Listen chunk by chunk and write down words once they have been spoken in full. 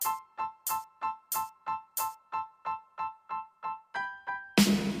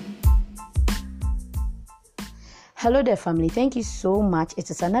Hello there, family. Thank you so much.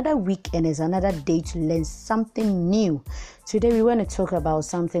 It is another week and it's another day to learn something new. Today, we want to talk about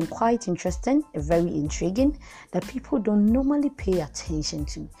something quite interesting, very intriguing, that people don't normally pay attention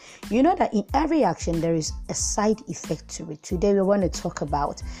to. You know that in every action, there is a side effect to it. Today, we want to talk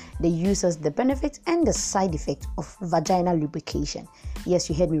about the uses, the benefits, and the side effect of vaginal lubrication. Yes,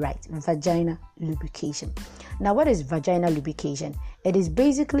 you heard me right. Vaginal lubrication. Now, what is vaginal lubrication? It is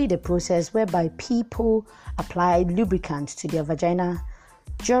basically the process whereby people apply lubricant to their vagina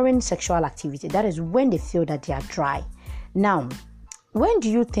during sexual activity. That is when they feel that they are dry. Now, when do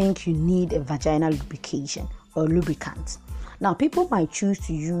you think you need a vaginal lubrication or lubricant? Now, people might choose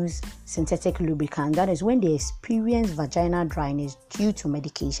to use synthetic lubricant. That is when they experience vaginal dryness due to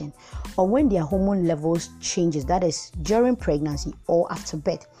medication or when their hormone levels changes. That is during pregnancy or after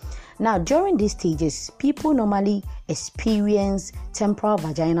birth. Now, during these stages, people normally experience temporal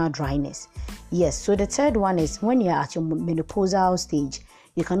vaginal dryness. Yes, so the third one is when you're at your menopausal stage,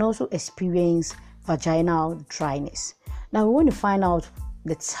 you can also experience vaginal dryness. Now, we want to find out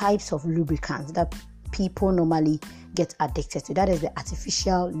the types of lubricants that people normally get addicted to. That is the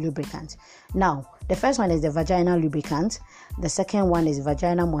artificial lubricant. Now, the first one is the vaginal lubricant. The second one is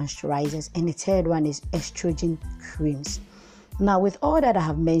vaginal moisturizers. And the third one is estrogen creams. Now, with all that I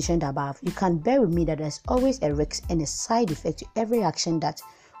have mentioned above, you can bear with me that there's always a risk and a side effect to every action that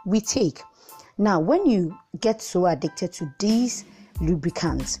we take. Now, when you get so addicted to these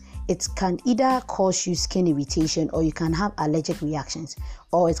lubricants, it can either cause you skin irritation or you can have allergic reactions,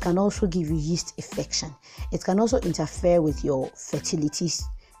 or it can also give you yeast infection. It can also interfere with your fertility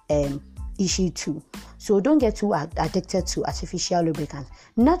issue too. So don't get too addicted to artificial lubricants.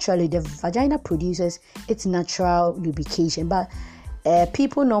 Naturally, the vagina produces its natural lubrication, but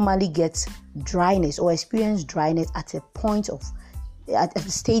people normally get dryness or experience dryness at a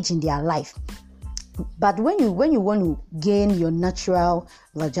stage in their life. But when you want to gain your natural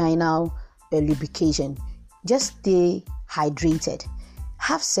vaginal lubrication, just stay hydrated.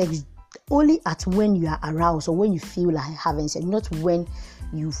 Have sex only at when you are aroused or when you feel like having sex, not when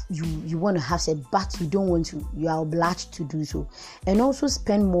you want to have sex but you don't want to, you are obliged to do so. And also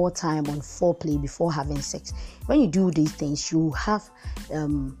spend more time on foreplay before having sex. When you do these things, you have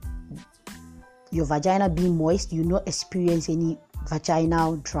your vagina being moist, you not experience any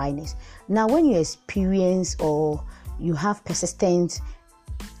vaginal dryness. Now, when you experience or you have persistent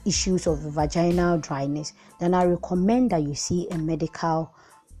issues of vaginal dryness, then I recommend that you see a medical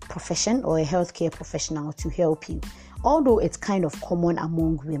profession or a healthcare professional to help you. Although it's kind of common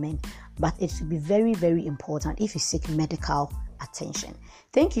among women, but it should be very, very important if you seek medical attention.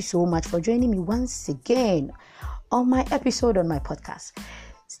 Thank you so much for joining me once again on my episode on my podcast.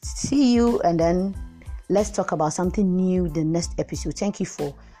 See you, and then let's talk about something new the next episode. Thank you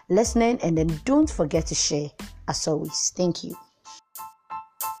for listening, and then don't forget to share as always. Thank you.